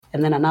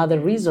And then another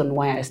reason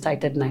why I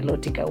started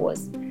Nilotika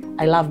was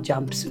I love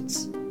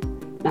jumpsuits.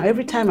 Now,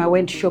 every time I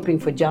went shopping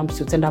for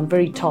jumpsuits, and I'm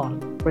very tall,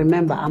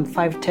 remember, I'm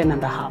 5'10"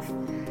 and a half.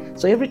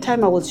 So every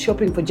time I was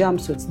shopping for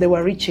jumpsuits, they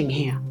were reaching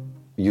here.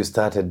 You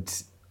started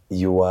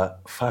your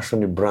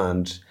fashion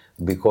brand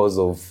because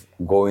of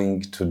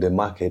going to the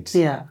market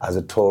as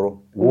a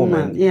tall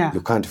woman. Yeah.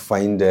 You can't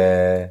find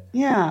a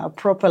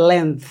proper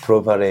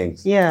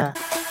length. Yeah.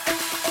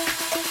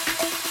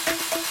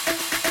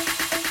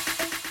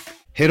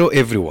 Hello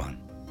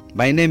everyone,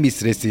 my name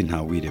is Resin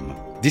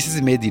Hawirema. This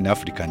is Made in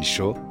African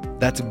show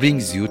that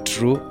brings you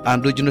true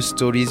and original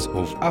stories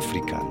of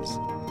Africans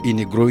in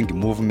a growing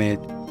movement,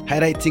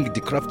 highlighting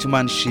the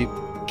craftsmanship,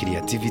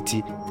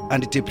 creativity,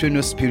 and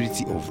entrepreneurial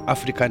spirit of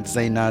African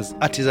designers,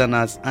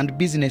 artisans, and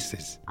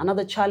businesses.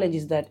 Another challenge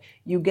is that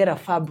you get a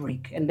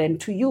fabric, and then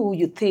to you,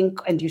 you think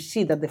and you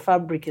see that the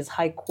fabric is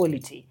high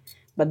quality,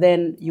 but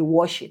then you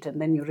wash it and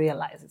then you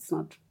realize it's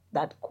not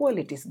that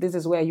quality. So this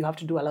is where you have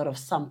to do a lot of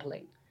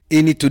sampling.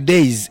 In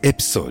today's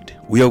episode,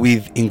 we are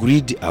with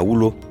Ingred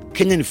AWUOR,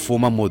 Kenyan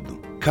former model,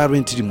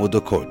 currently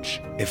model coach,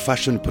 a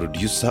fashion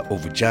producer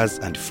of jazz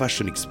and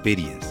fashion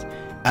experience,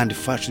 and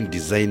fashion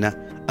designer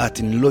at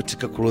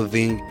Nilotika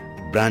clothing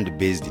brand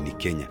based in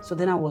Kenya. So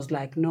then I was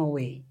like, no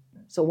way.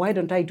 So why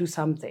don't I do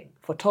something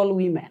for tall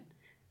women?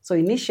 So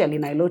initially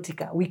in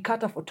Nilotika, we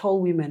cater for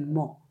tall women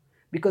more.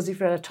 Because if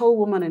you're a tall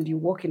woman and you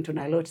walk into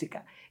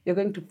Nilotika, you're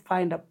going to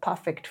find a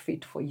perfect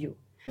fit for you.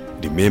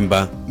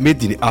 Remember,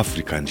 Made in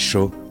African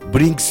show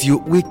brings you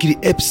weekly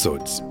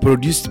episodes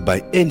produced by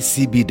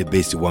NCB The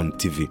Best One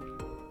TV.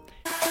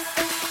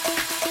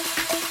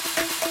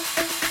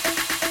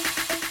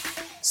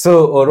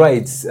 So, all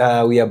right,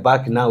 we are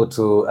back now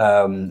to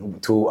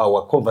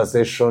our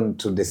conversation,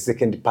 to the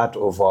second part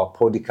of our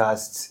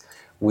podcast,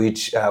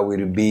 which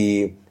will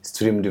be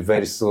streamed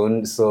very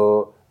soon.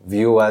 So,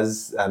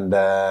 viewers and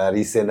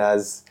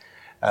listeners,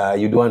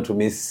 you don't want to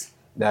miss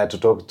to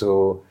talk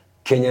to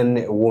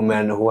Kenyan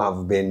women who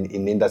have been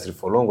in the industry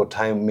for a longer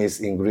time.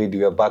 Miss Ingrid,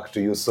 we are back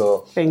to you.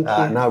 So, thank you.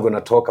 Now we're going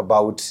to talk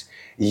about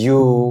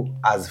you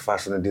as a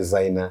fashion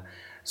designer.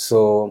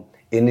 So,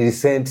 in the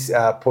recent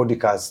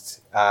podcast,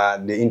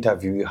 the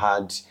interview you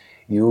had,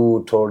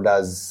 you told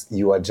us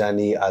your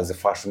journey as a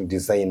fashion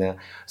designer.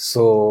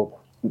 So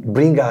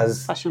bring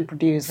us... Fashion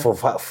producer.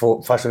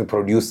 For fashion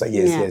producer,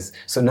 yes.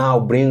 So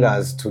now bring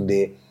us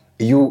to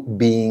you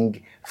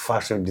being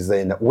fashion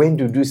designer. When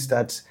did you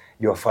start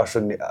your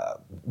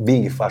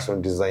being a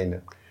fashion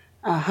designer?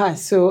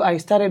 So I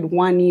started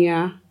 1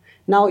 year.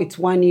 Now it's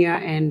 1 year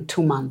and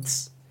 2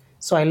 months.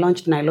 So I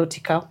launched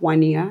Nilotika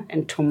 1 year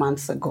and 2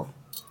 months ago.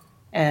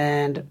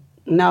 And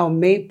now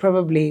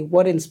probably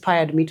what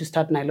inspired me to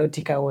start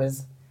Nilotika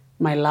was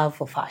my love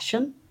for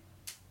fashion,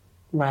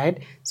 right?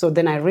 So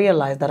then I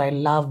realized that I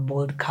love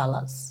bold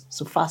colors.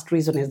 So first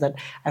reason is that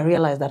I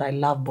realized that I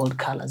love bold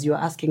colors. You're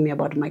asking me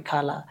about my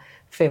color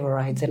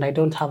favorites, and I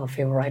don't have a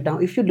favorite. Now,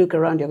 if you look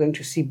around, you're going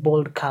to see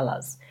bold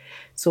colors.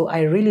 So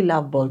I really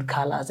love bold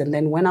colors. And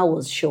then when I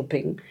was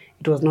shopping,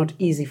 it was not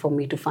easy for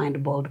me to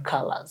find bold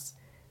colors.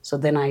 So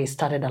then I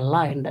started a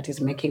line that is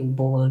making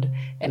bold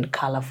and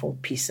colorful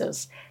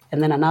pieces.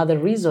 And then another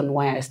reason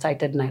why I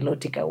started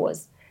Nilotika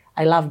was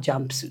I love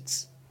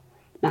jumpsuits.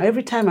 Now,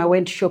 every time I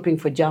went shopping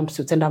for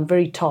jumpsuits, and I'm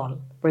very tall,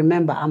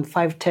 remember, I'm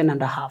 5'10"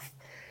 and a half.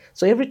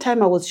 So every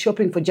time I was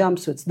shopping for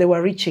jumpsuits, they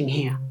were reaching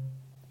here.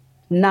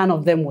 None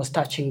of them was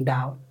touching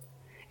down.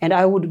 And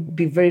I would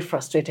be very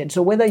frustrated.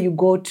 So whether you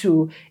go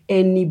to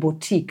any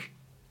boutique,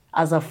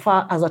 as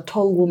a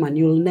tall woman,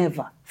 you'll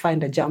never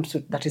find a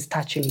jumpsuit that is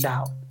touching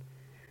down.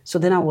 So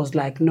then I was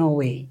like, no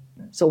way.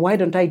 So why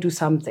don't I do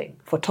something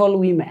for tall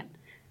women?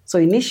 So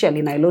initially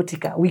in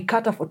Nilotika, we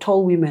cater for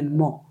tall women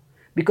more.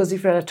 Because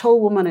if you're a tall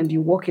woman and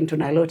you walk into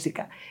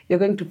Nilotika, you're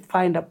going to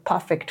find a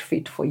perfect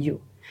fit for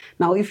you.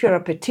 Now, if you're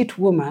a petite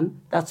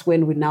woman, that's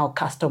when we now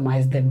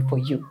customize them for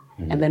you.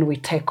 Mm-hmm. And then we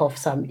take off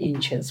some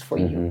inches for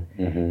you.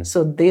 Mm-hmm.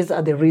 So these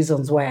are the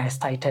reasons why I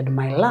started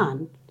my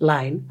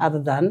line other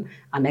than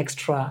an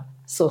extra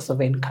source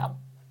of income.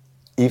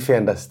 If you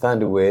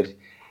understand well,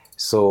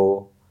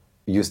 so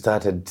you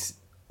started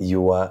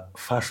your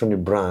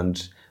fashion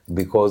brand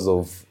because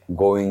of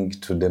going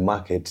to the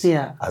market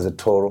as a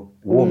tall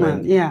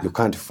woman. You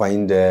can't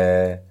find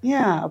a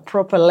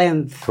proper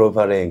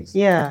length.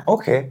 Yeah.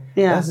 Okay.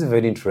 Yeah. That's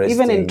very interesting.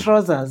 Even in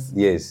trousers.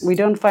 Yes. We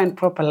don't find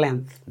proper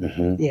length.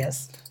 Mm-hmm.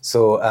 Yes.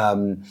 So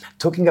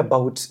talking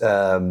about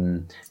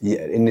in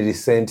the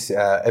recent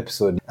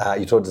episode,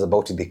 you told us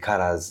about the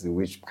colors,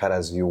 which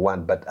colors you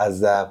want. But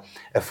as a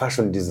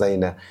fashion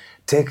designer,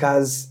 take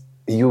us,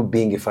 you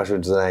being a fashion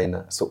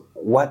designer. So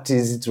what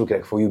is it look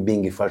like for you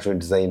being a fashion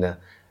designer?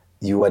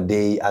 Your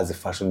day as a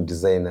fashion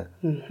designer,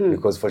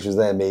 because fashion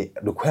designer may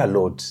require a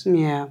lot.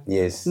 Yeah.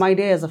 Yes. My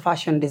day as a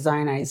fashion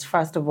designer is,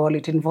 first of all,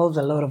 it involves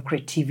a lot of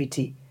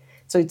creativity.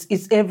 So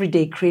it's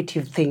everyday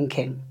creative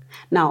thinking.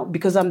 Now,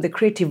 because I'm the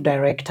creative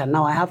director,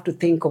 now I have to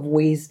think of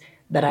ways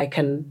that I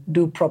can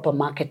do proper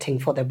marketing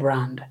for the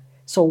brand.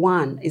 So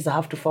one is I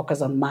have to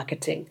focus on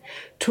marketing.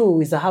 Two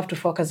is I have to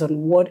focus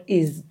on what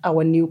is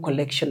our new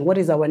collection? What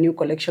is our new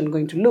collection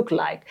going to look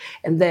like?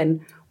 And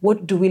then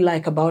what do we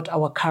like about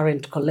our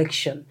current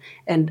collection?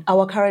 And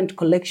our current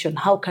collection,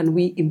 how can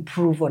we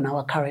improve on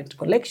our current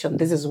collection?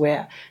 This is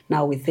where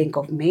now we think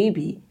of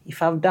maybe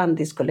if I've done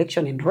this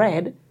collection in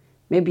red,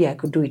 maybe I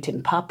could do it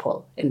in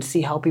purple and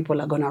see how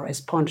people are going to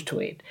respond to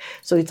it.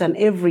 So it's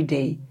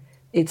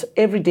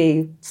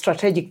everyday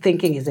strategic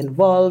thinking is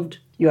involved.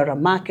 You are a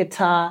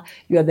marketer,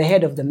 you are the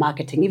head of the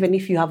marketing. Even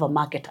if you have a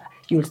marketer,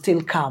 you'll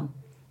still come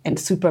and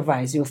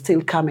supervise, you'll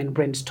still come and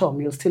brainstorm,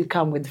 you'll still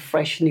come with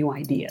fresh new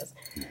ideas.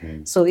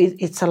 Mm-hmm. So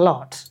it's a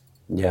lot.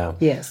 Yeah.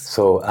 Yes.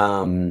 So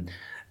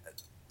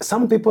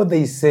some people,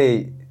 they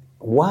say,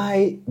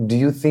 why do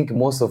you think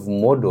most of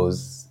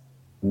models,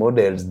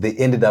 they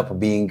ended up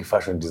being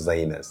fashion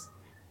designers?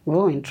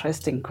 Oh,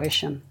 interesting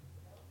question.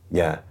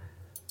 Yeah.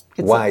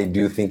 Why do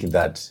you think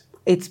that?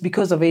 It's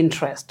because of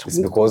interest. It's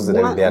because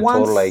they are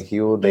tall like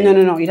you?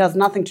 No. It has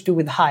nothing to do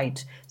with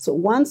height. So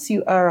once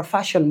you are a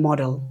fashion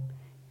model,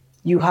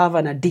 you have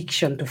an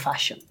addiction to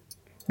fashion.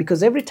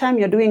 Because every time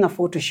you're doing a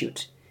photo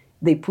shoot,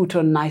 they put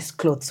on nice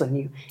clothes on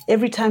you.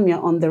 Every time you're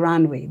on the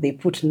runway, they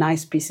put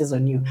nice pieces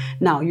on you.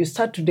 Now, you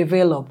start to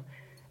develop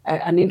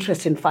an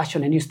interest in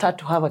fashion and you start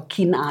to have a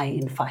keen eye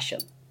in fashion.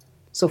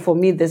 So for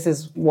me, this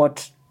is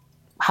what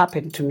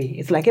happened to me.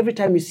 It's like every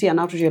time you see an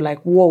outfit, you're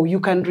like, whoa, you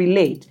can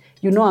relate.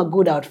 You know a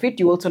good outfit.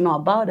 You also know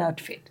a bad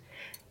outfit.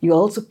 You're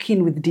also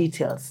keen with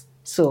details.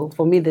 So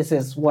for me, this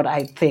is what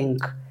I think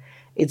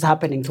is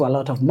happening to a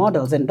lot of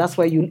models. And that's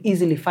why you'll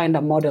easily find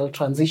a model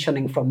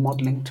transitioning from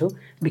modeling to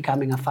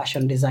becoming a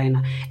fashion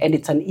designer. And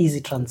it's an easy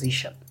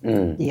transition.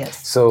 Mm.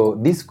 Yes. So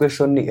this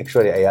question,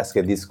 actually, I asked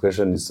this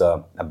question is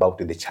about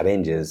the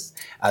challenges.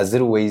 As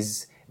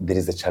always, there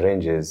is the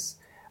challenges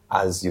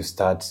as you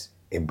start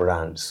a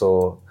brand.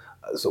 So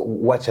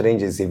what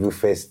challenges have you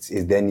faced?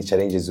 Is there any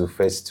challenges you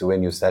faced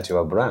when you start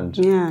your brand?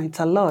 Yeah, it's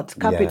a lot.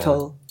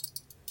 Capital.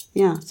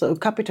 Yeah, so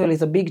capital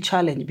is a big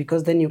challenge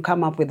because then you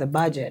come up with a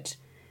budget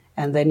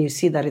and then you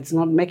see that it's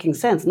not making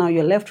sense. Now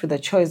you're left with a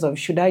choice of,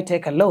 should I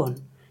take a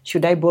loan?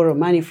 Should I borrow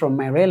money from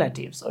my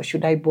relatives? Or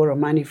should I borrow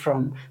money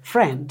from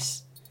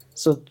friends?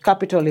 So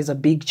capital is a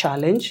big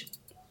challenge.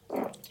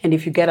 And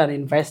if you get an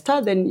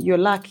investor, then you're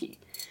lucky.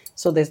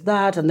 So there's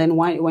that, and then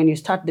when you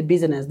start the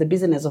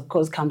business, of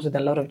course, comes with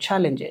a lot of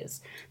challenges.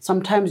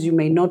 Sometimes you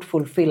may not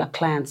fulfill a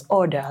client's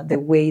order the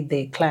way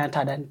the client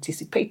had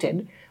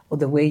anticipated or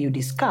the way you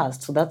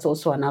discussed. So that's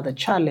also another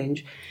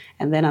challenge.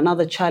 And then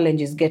another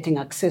challenge is getting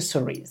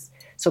accessories.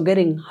 So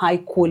getting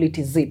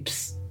high-quality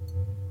zips,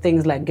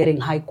 things like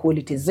getting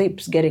high-quality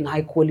zips, getting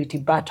high-quality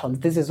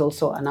buttons. This is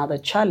also another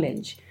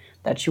challenge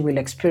that you will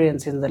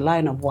experience in the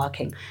line of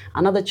working.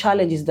 Another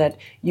challenge is that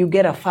you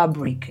get a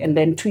fabric and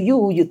then to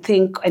you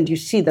think and you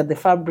see that the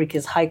fabric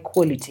is high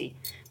quality,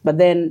 but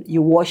then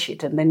you wash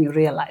it and then you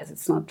realize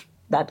it's not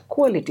that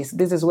quality. So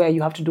this is where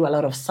you have to do a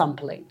lot of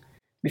sampling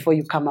before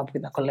you come up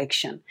with a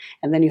collection.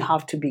 And then you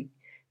have to be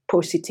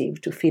positive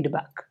to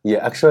feedback.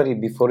 Yeah, actually,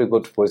 before we go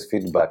to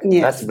positive feedback,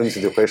 yes. That brings to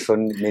the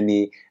question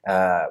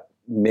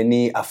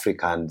many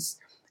Africans,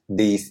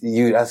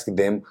 you ask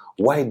them,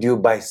 why do you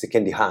buy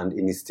second-hand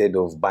instead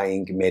of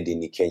buying made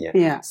in Kenya?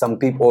 Yeah. Some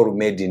people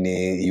made in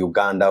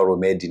Uganda or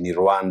made in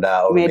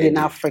Rwanda or made in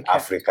Africa.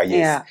 Africa, yes.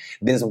 Yeah.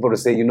 Then some people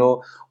say,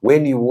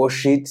 when you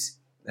wash it,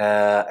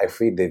 I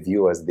feel the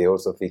viewers, they're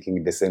also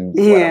thinking the same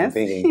yes. what I'm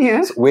thinking.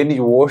 Yeah. So when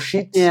you wash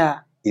it,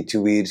 it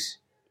will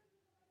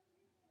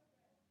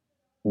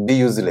be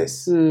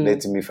useless.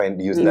 Let me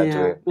use that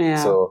way.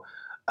 Yeah. So,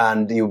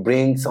 and you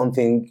bring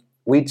something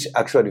which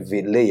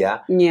actually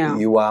layer,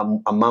 you are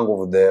among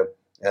of the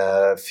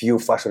few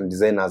fashion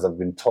designers have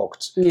been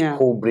talked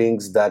who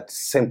brings that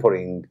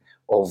sampling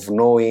of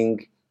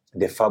knowing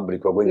the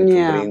fabric we're going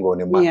to bring on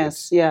the market.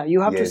 Yes, you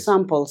have to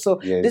sample.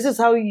 So this is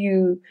how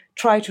you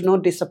try to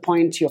not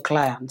disappoint your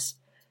clients.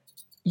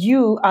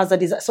 You as a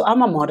designer, so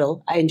I'm a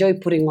model, I enjoy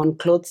putting on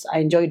clothes, I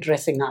enjoy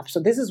dressing up. So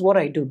this is what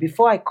I do.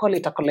 Before I call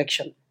it a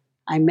collection,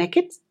 I make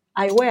it,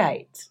 I wear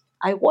it,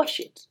 I wash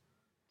it.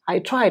 I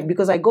try it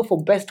because I go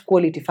for best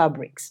quality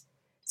fabrics.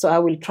 So I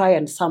will try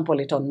and sample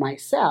it on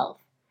myself.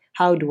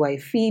 How do I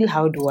feel?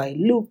 How do I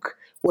look?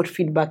 What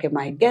feedback am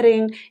I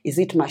getting? Is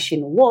it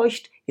machine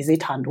washed? Is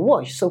it hand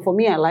washed? So for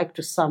me, I like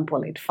to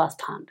sample it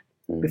firsthand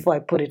before I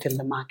put it in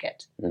the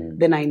market.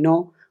 Then I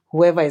know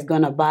whoever is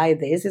going to buy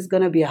this is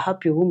going to be a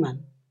happy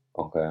woman.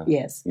 Okay.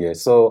 Yes. Yeah.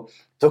 So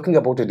talking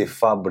about the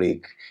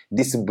fabric,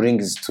 this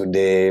brings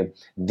to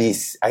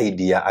this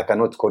idea. I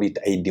cannot call it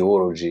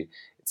ideology.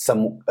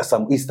 Some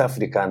East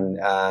African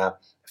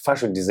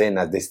fashion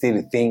designers, they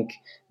still think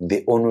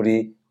the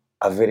only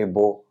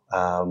available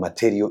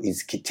material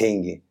is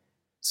kitenge.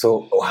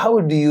 So how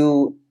do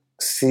you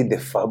see the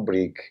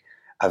fabric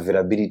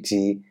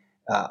availability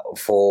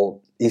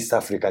for East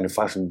African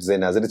fashion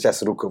designers? Let's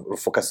just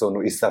focus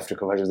on East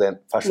African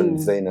fashion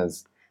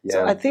designers. Yeah.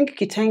 So I think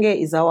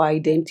kitenge is our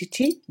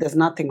identity. There's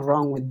nothing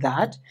wrong with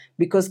that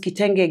because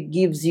kitenge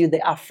gives you the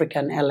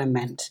African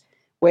element.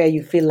 where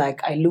you feel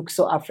like I look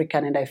so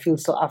African and I feel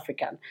so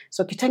African.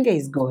 So kitenge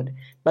is good.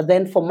 But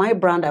then for my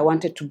brand, I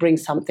wanted to bring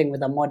something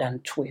with a modern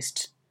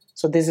twist.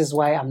 So this is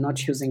why I'm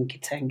not using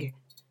kitenge.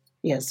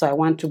 Yes, so I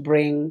want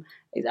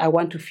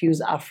to fuse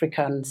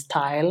African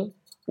style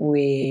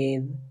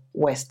with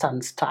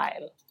Western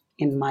style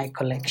in my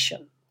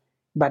collection.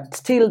 But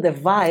still, the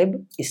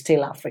vibe is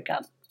still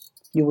African.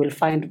 You will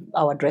find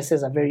our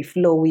dresses are very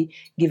flowy,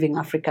 giving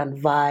African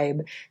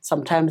vibe.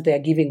 Sometimes they are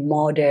giving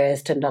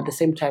modest, and at the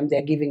same time, they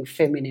are giving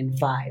feminine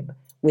vibe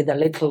with a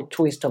little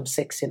twist of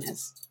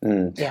sexiness.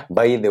 Yeah.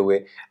 By the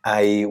way,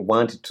 I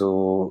want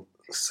to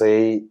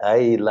say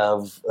I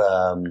love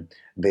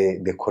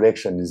the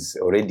collection is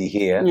already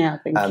here. Yeah,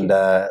 thank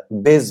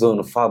you. Based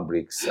on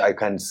fabrics, I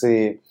can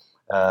say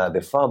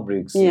the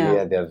fabrics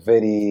here, they're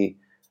very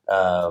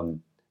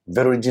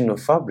original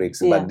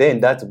fabrics. Yeah. But then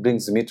that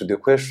brings me to the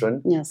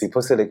question, Yes.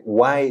 people say, like,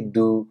 why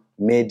do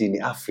made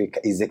in Africa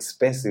is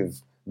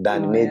expensive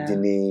than made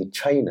in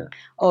China?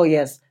 Oh,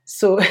 yes.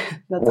 So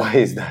why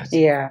is that?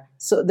 Yeah.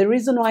 So the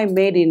reason why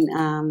made in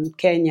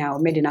Kenya or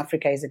made in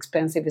Africa is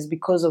expensive is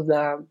because of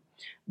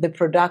the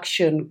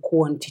production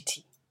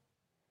quantity.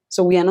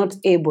 So we are not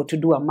able to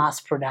do a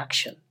mass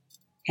production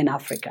in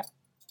Africa.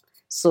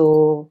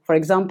 So, for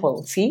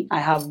example, see, I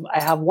have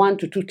 1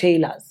 to 2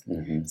 tailors.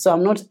 So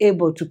I'm not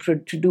able to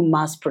do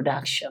mass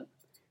production.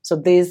 So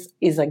this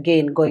is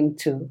again going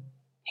to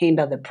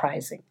hinder the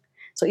pricing.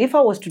 So if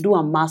I was to do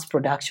a mass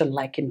production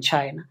like in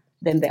China,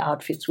 then the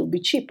outfits will be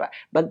cheaper.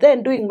 But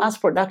then doing mass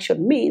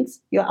production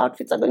means your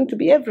outfits are going to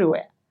be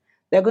everywhere.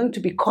 They're going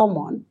to be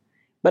common.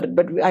 But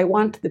I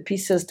want the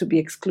pieces to be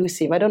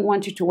exclusive. I don't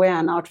want you to wear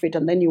an outfit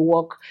and then you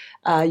walk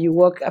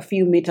a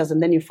few meters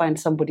and then you find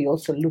somebody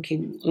also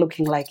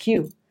looking like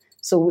you.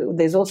 So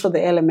there's also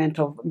the element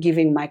of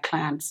giving my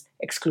clients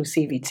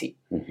exclusivity.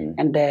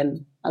 And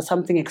then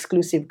something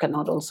exclusive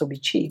cannot also be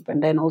cheap.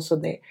 And then also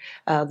the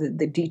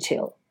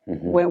detail.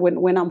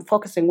 When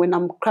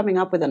I'm coming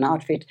up with an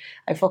outfit,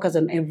 I focus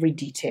on every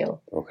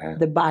detail. Okay.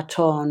 The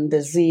button,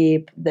 the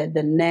zip,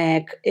 the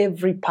neck,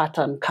 every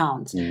pattern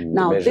counts.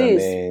 Now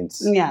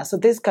so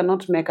this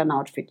cannot make an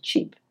outfit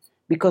cheap,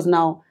 because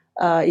now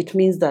it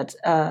means that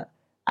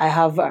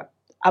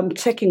I'm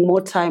taking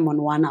more time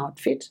on one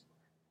outfit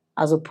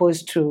as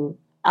opposed to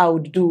I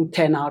would do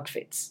 10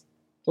 outfits,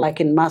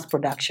 like in mass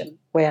production,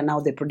 where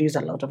now they produce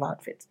a lot of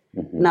outfits.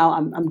 Now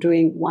I'm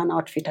doing one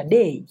outfit a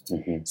day.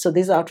 So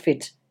this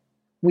outfit,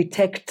 we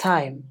take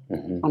time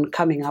on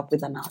coming up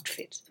with an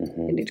outfit,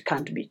 and it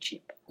can't be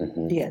cheap.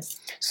 Yes.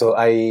 So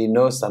I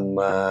know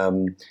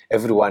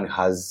everyone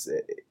has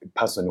a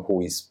person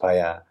who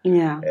inspire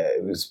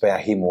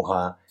him or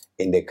her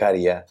in the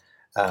career.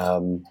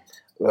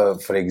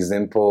 For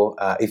example,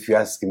 if you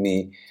ask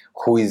me,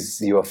 who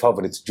is your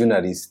favorite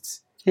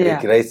journalist?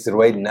 Like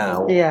right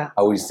now,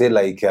 I would say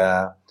like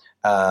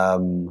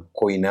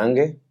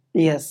Koinange.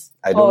 Yes.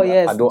 Jeff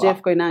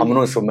Koinange. I'm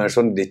not sure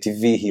mention the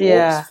TV he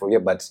works for here,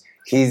 but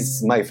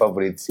he's my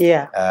favorite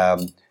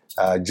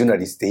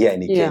journalist here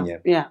in Kenya.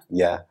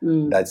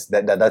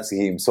 That's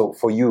him. So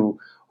for you,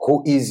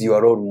 who is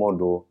your role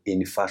model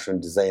in fashion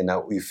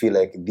designer? You feel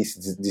like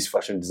this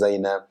fashion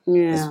designer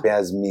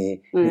inspires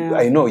me.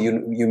 I know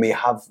you may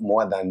have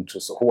more than two.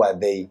 So who are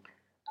they?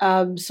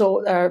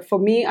 For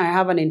me, I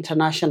have an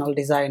international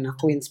designer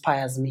who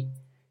inspires me.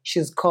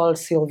 She's called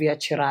Silvia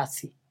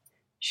Chirasi.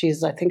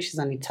 I think she's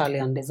an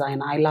Italian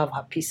designer. I love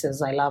her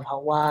pieces. I love her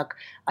work.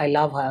 I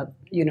love her,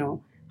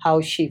 how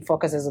she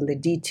focuses on the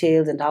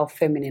details and how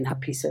feminine her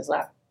pieces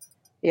are.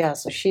 Yeah,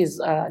 so she's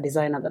a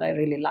designer that I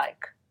really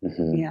like.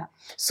 Yeah.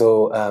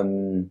 So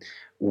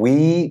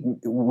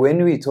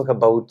when we talk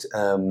about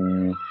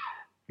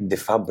the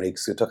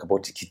fabrics, we talk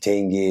about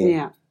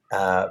kitenge.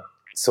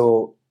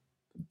 So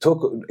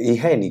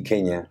here in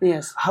Kenya,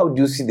 how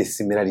do you see the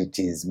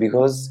similarities?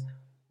 Because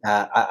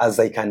as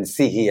I can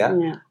see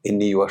here in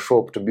your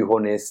shop, to be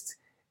honest,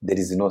 there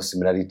is no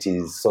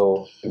similarities.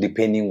 So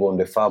depending on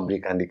the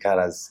fabric and the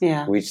colors,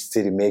 which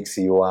still makes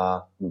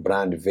your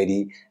brand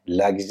very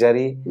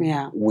luxury,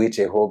 which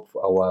I hope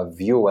our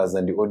viewers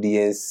and the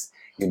audience,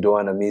 you don't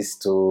want to miss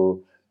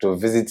to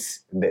visit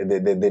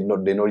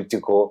the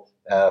Nilotika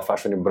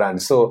fashion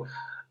brand. So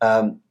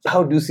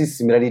how do you see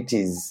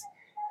similarities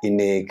in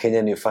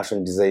Kenyan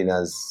fashion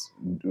designers?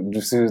 Do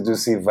you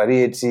see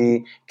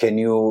variety?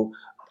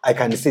 I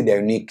can see the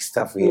unique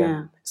stuff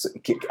here. So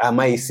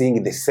am I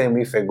seeing the same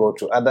if I go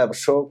to other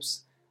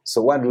shops?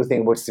 So what do you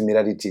think about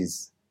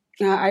similarities?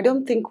 I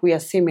don't think we are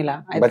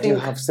similar. But you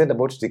have said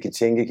about the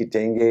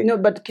kitenge. No,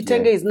 but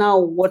kitenge is now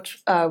what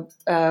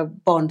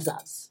bonds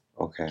us.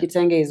 Okay.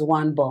 Kitenge is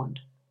one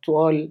bond to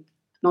all,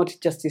 not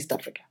just East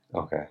Africa.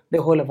 Okay.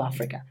 The whole of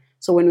Africa.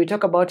 So when we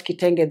talk about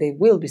kitenge, there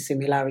will be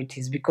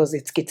similarities because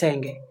it's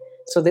kitenge.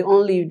 So the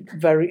only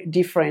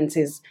difference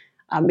is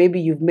maybe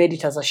you've made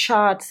it as a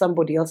shirt,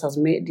 somebody else has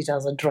made it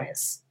as a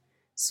dress.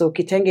 So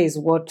kitenge is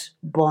what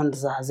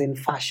bonds us in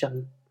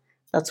fashion.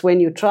 That's when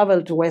you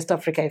travel to West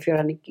Africa, if you're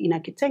in a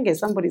kitenge,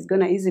 somebody's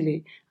going to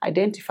easily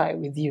identify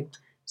with you.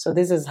 So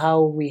this is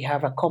how we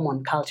have a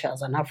common culture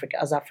as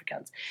as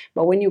Africans.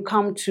 But when you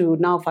come to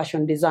now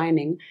fashion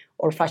designing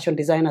or fashion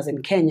designers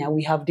in Kenya,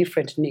 we have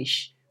different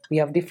niche. We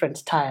have different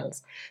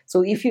styles.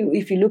 So if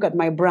you look at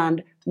my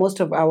brand,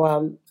 most of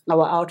our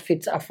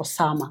outfits are for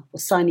summer, for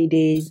sunny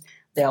days.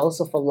 They're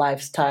also for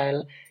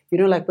lifestyle. You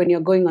know, like when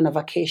you're going on a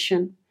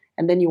vacation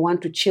and then you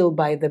want to chill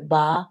by the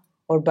bar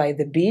or by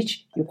the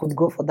beach, you could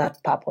go for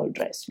that purple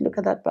dress. Look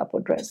at that purple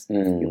dress.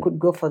 You could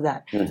go for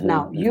that.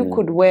 Now, you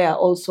could wear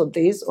also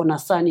this on a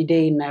sunny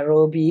day in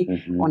Nairobi,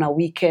 on a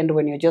weekend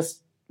when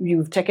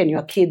you've taken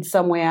your kids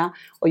somewhere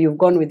or you've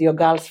gone with your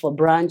girls for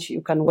brunch,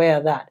 you can wear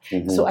that.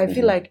 So I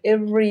feel like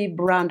every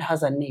brand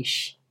has a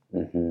niche.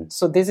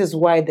 So this is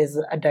why there's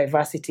a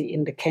diversity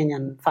in the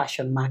Kenyan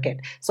fashion market.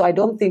 So I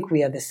don't think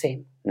we are the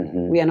same.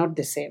 We are not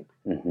the same.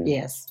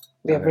 Yes,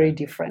 we are very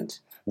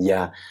different.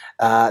 Yeah.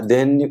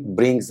 Then it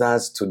brings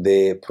us to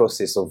the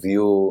process of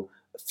you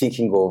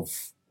thinking of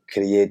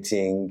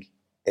creating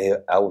an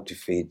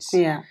outfit.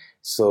 Yeah.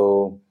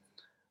 So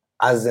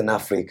as an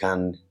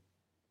African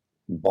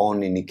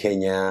born in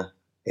Kenya,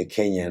 a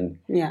Kenyan,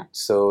 Yeah.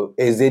 so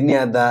is any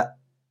other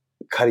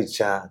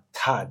culture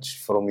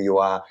touch from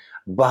your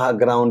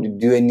background?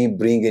 Do you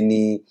bring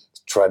any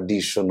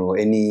tradition or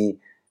any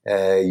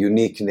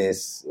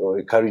uniqueness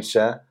or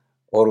culture,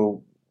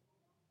 or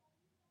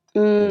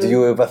do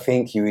you ever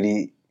think you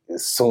will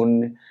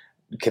soon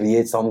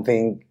create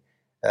something?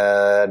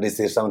 This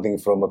is something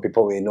from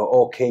people we know.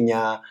 Oh,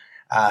 Kenya,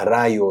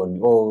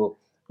 Rayon. Oh,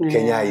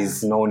 Kenya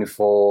is known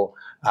for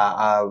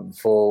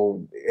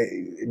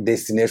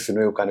destination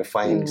where you can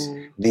find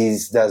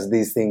these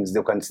things.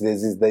 You can see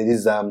there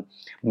is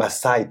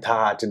Maasai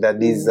art.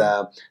 That is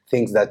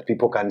things that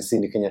people can see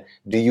in Kenya.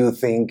 Do you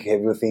think?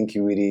 Have you think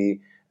you will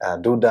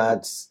do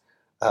that?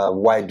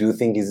 Why do you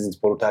think it's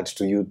important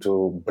to you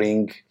to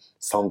bring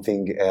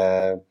something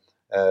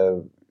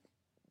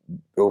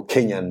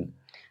Kenyan?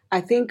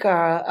 I think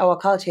our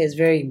culture is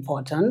very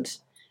important,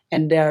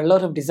 and there are a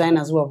lot of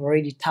designers who have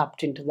already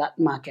tapped into that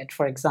market.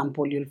 For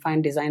example, you'll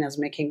find designers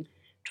making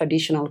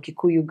traditional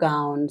Kikuyu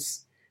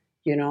gowns.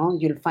 You know,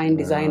 you'll find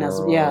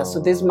designers. Yeah, so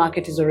this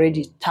market is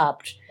already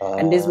tapped,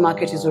 and this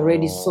market is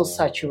already so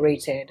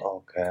saturated.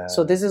 Okay.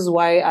 So this is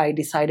why I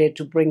decided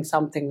to bring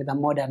something with a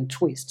modern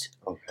twist,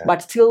 Okay.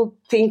 but still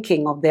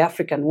thinking of the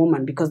African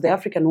woman, because the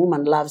African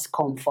woman loves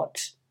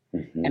comfort.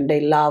 And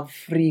they love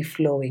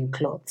free-flowing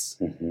clothes.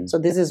 So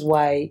this is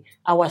why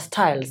our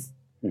styles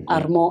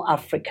are more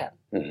African,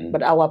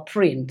 but our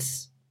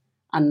prints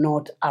are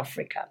not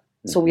African.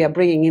 So we are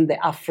bringing in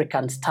the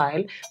African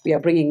style. We are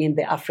bringing in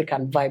the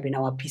African vibe in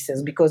our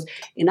pieces, because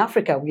in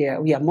Africa we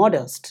are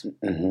modest,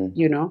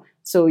 you know.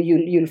 So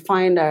you'll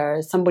find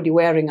somebody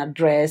wearing a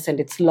dress and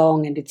it's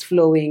long and it's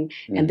flowing,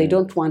 and they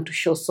don't want to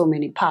show so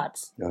many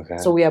parts. Okay.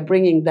 So we are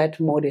bringing that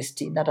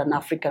modesty that an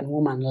African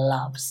woman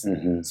loves.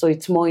 So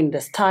it's more in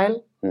the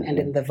style and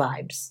in the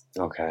vibes.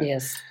 Okay.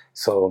 Yes.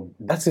 So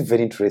that's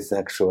very interesting,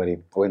 actually.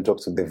 When you talk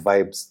to the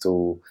vibes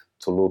to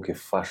look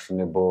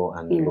fashionable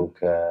and look,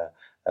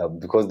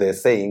 because they're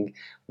saying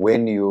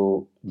when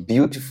you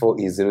beautiful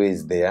is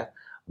always there,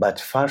 but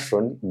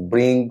fashion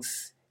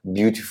brings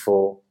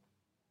beautiful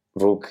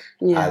look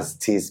as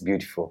it is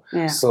beautiful.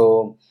 Yeah.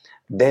 So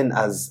then,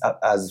 as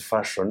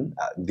fashion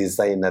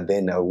designer,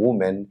 then a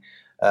woman,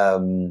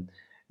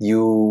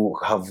 you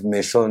have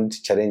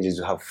mentioned challenges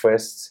you have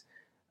first,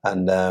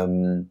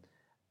 and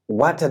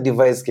what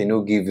advice can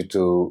you give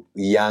to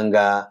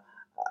younger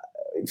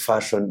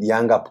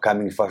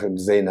upcoming fashion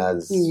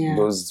designers,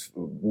 those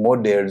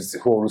models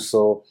who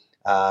also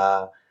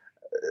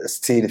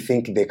still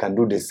think they can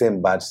do the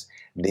same, but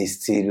they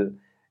still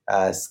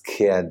are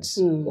scared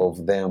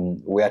of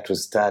them, where to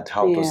start,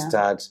 how to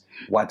start?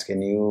 What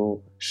can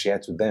you share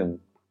to them?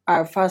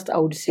 First, I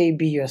would say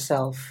be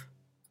yourself.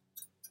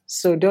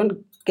 So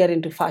don't get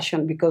into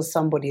fashion because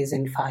somebody is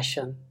in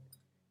fashion.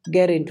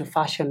 Get into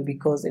fashion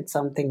because it's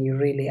something you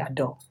really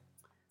adore.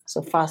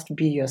 So first,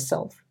 be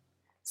yourself.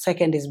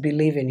 Second is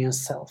believe in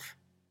yourself.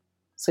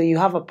 So you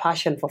have a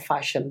passion for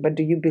fashion, but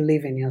do you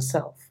believe in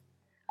yourself?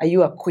 Are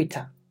you a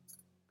quitter?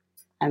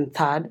 And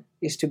third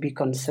is to be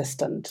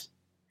consistent.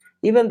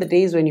 Even the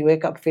days when you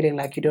wake up feeling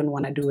like you don't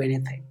want to do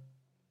anything,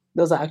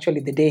 those are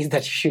actually the days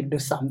that you should do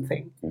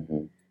something.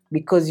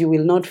 Because you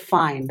will not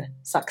find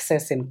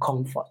success in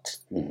comfort.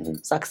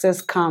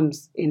 Success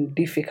comes in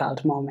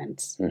difficult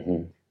moments.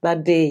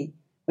 That day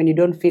when you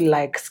don't feel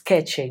like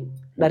sketching,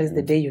 that is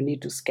the day you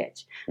need to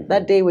sketch.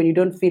 That day when you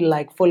don't feel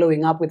like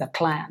following up with a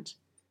client,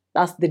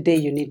 that's the day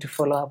you need to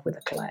follow up with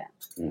a client.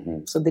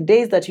 So the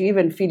days that you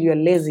even feel you're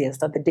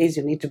laziest are the days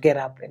you need to get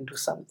up and do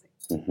something.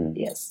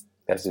 Yes.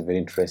 That's very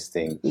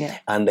interesting. Yeah.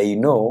 And I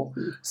know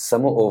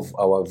some of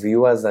our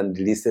viewers and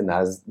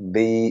listeners,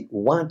 they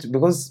want,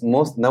 because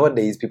most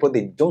nowadays people,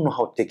 they don't know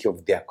how to take care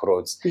of their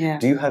clothes. Yeah.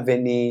 Do you have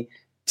any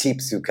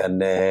tips you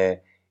can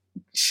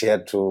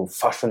share to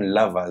fashion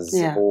lovers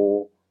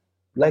who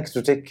like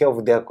to take care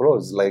of their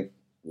clothes, like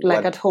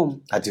at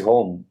home? At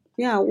home.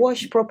 Yeah,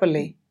 wash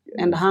properly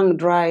and hang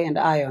dry and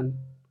iron.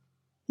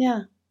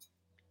 Yeah.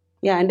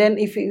 Yeah, and then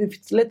if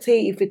let's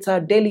say if it's a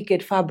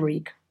delicate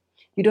fabric,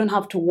 you don't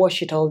have to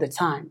wash it all the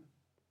time.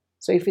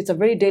 So if it's a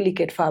very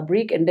delicate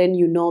fabric and then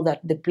you know that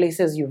the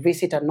places you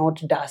visit are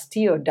not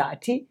dusty or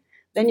dirty,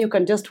 then you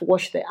can just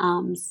wash the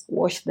arms,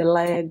 wash the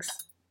legs,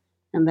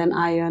 and then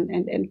iron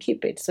and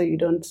keep it so you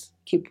don't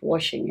keep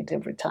washing it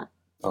every time.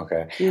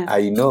 Okay. Yeah.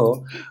 I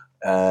know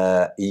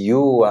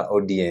your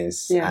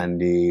audience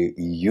and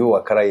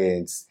your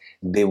clients,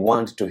 they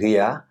want to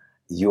hear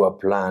your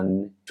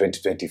plan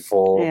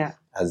 2024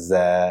 as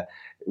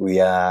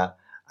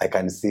I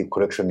can see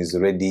collection is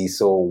ready.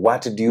 So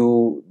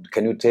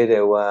can you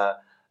tell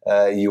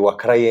your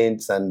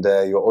clients and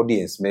your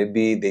audience,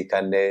 maybe they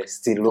can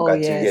still look at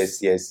you?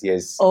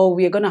 Yes. Oh,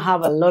 we're going to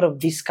have a lot of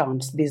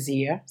discounts this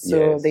year.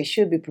 So they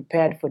should be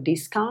prepared for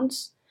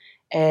discounts.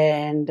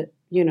 And,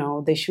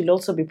 they should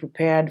also be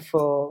prepared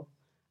for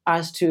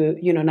us to,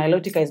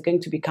 Nilotika is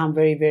going to become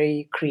very,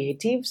 very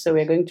creative. So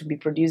we're going to be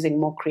producing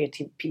more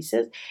creative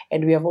pieces.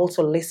 And we have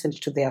also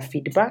listened to their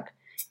feedback.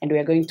 And we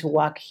are going to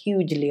work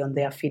hugely on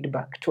their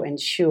feedback to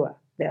ensure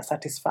their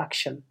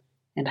satisfaction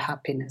and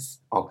happiness.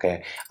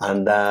 Okay.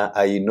 And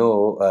I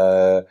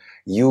know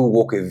you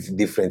work with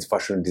different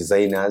fashion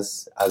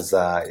designers as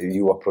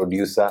you are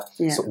producer.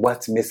 Yeah. So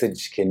what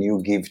message can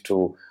you give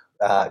to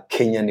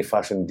Kenyan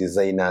fashion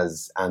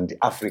designers and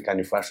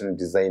African fashion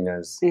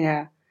designers?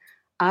 Yeah.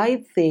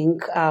 I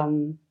think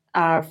from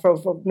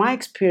my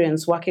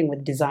experience working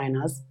with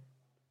designers,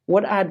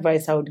 what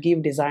advice I would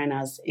give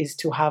designers is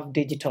to have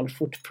digital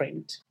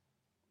footprint.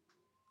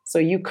 So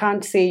you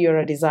can't say you're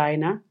a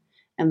designer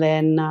and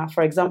then,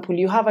 for example,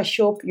 you have a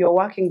shop, you're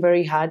working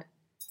very hard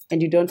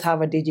and you don't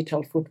have a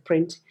digital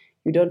footprint.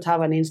 You don't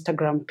have an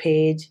Instagram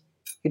page.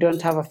 You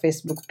don't have a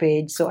Facebook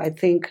page. So I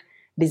think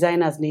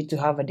designers need to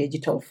have a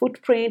digital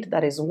footprint.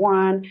 That is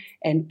one.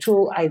 And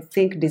two, I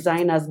think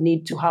designers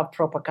need to have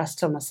proper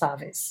customer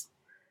service.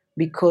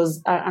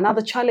 Because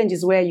another challenge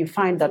is where you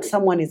find that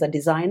someone is a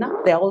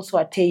designer, they're also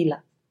a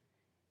tailor.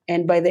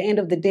 And by the end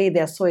of the day,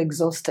 they're so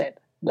exhausted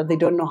that they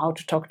don't know how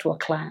to talk to a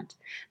client.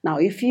 Now,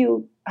 if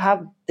you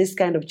have this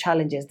kind of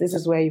challenges, this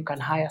is where you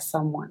can hire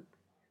someone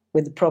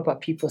with proper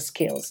people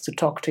skills to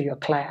talk to your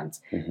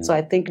clients. Mm-hmm. So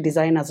I think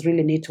designers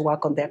really need to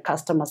work on their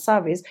customer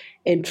service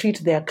and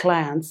treat their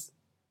clients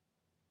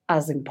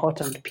as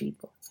important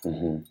people.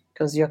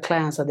 Because your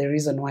clients are the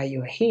reason why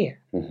you're here.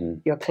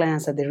 Your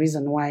clients are the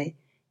reason why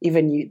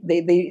even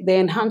they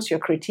enhance your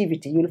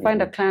creativity. You'll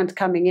find a client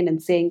coming in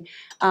and saying,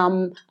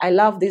 I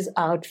love this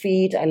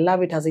outfit, I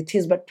love it as it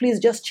is, but please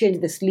just change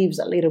the sleeves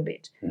a little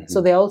bit. So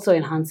they're also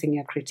enhancing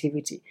your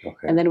creativity.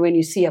 Okay. And then when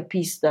you see a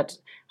piece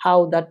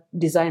how that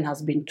design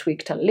has been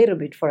tweaked a little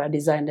bit for a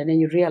design, and then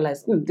you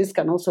realize, this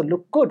can also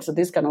look good, so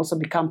this can also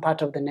become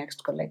part of the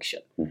next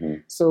collection.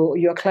 So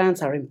your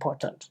clients are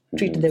important.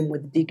 Treat them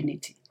with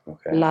dignity.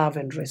 Okay. Love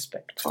and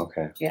respect.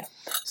 Okay. Yeah.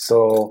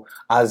 So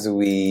as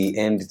we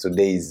end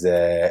today's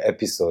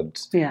episode,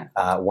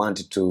 I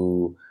wanted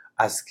to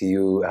ask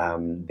you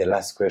the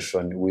last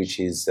question, which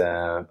is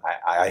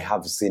I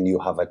have seen you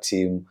have a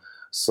team.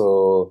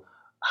 So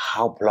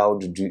how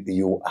proud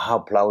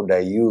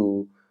are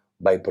you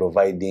by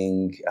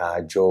providing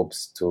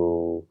jobs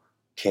to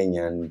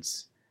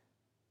Kenyans?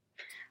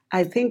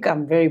 I think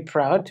I'm very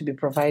proud to be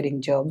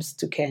providing jobs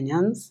to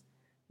Kenyans.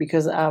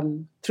 Because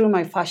through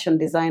my fashion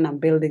design, I'm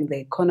building the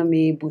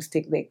economy,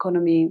 boosting the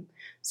economy.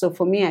 So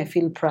for me, I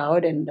feel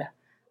proud, and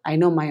I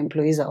know my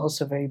employees are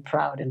also very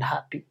proud and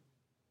happy.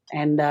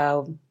 And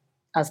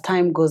as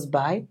time goes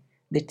by,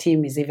 the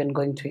team is even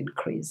going to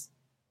increase.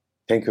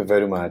 Thank you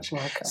very much.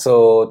 Welcome.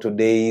 So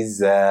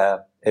today's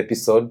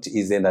episode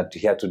is ended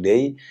here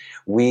today.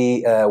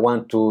 We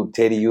want to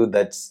tell you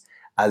that,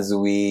 as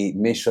we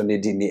mentioned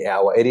it in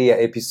our earlier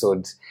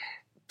episode,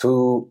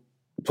 to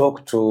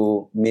talk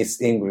to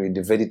Miss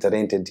Ingrid, very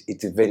talented.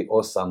 It is very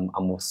awesome.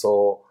 I'm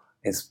so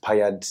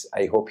inspired.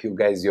 I hope you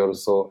guys are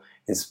also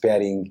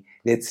inspiring.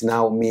 Let's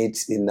now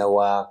meet in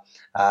our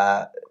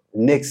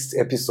next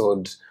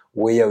episode,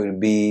 where we'll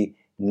be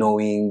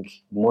knowing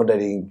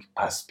modeling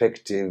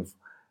perspective.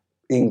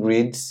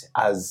 Ingrid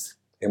as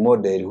a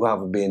model who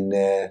have been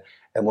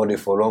a model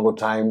for a long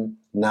time.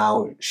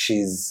 Now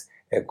she's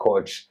a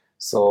coach.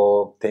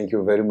 So thank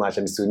you very much,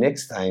 and see you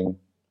next time.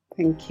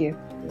 Thank you.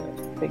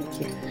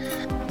 Thank you.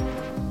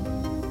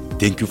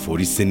 Thank you for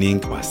listening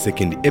to our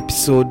second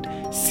episode.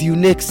 See you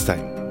next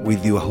time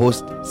with your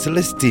host,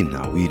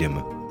 Celestina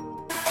Wirema.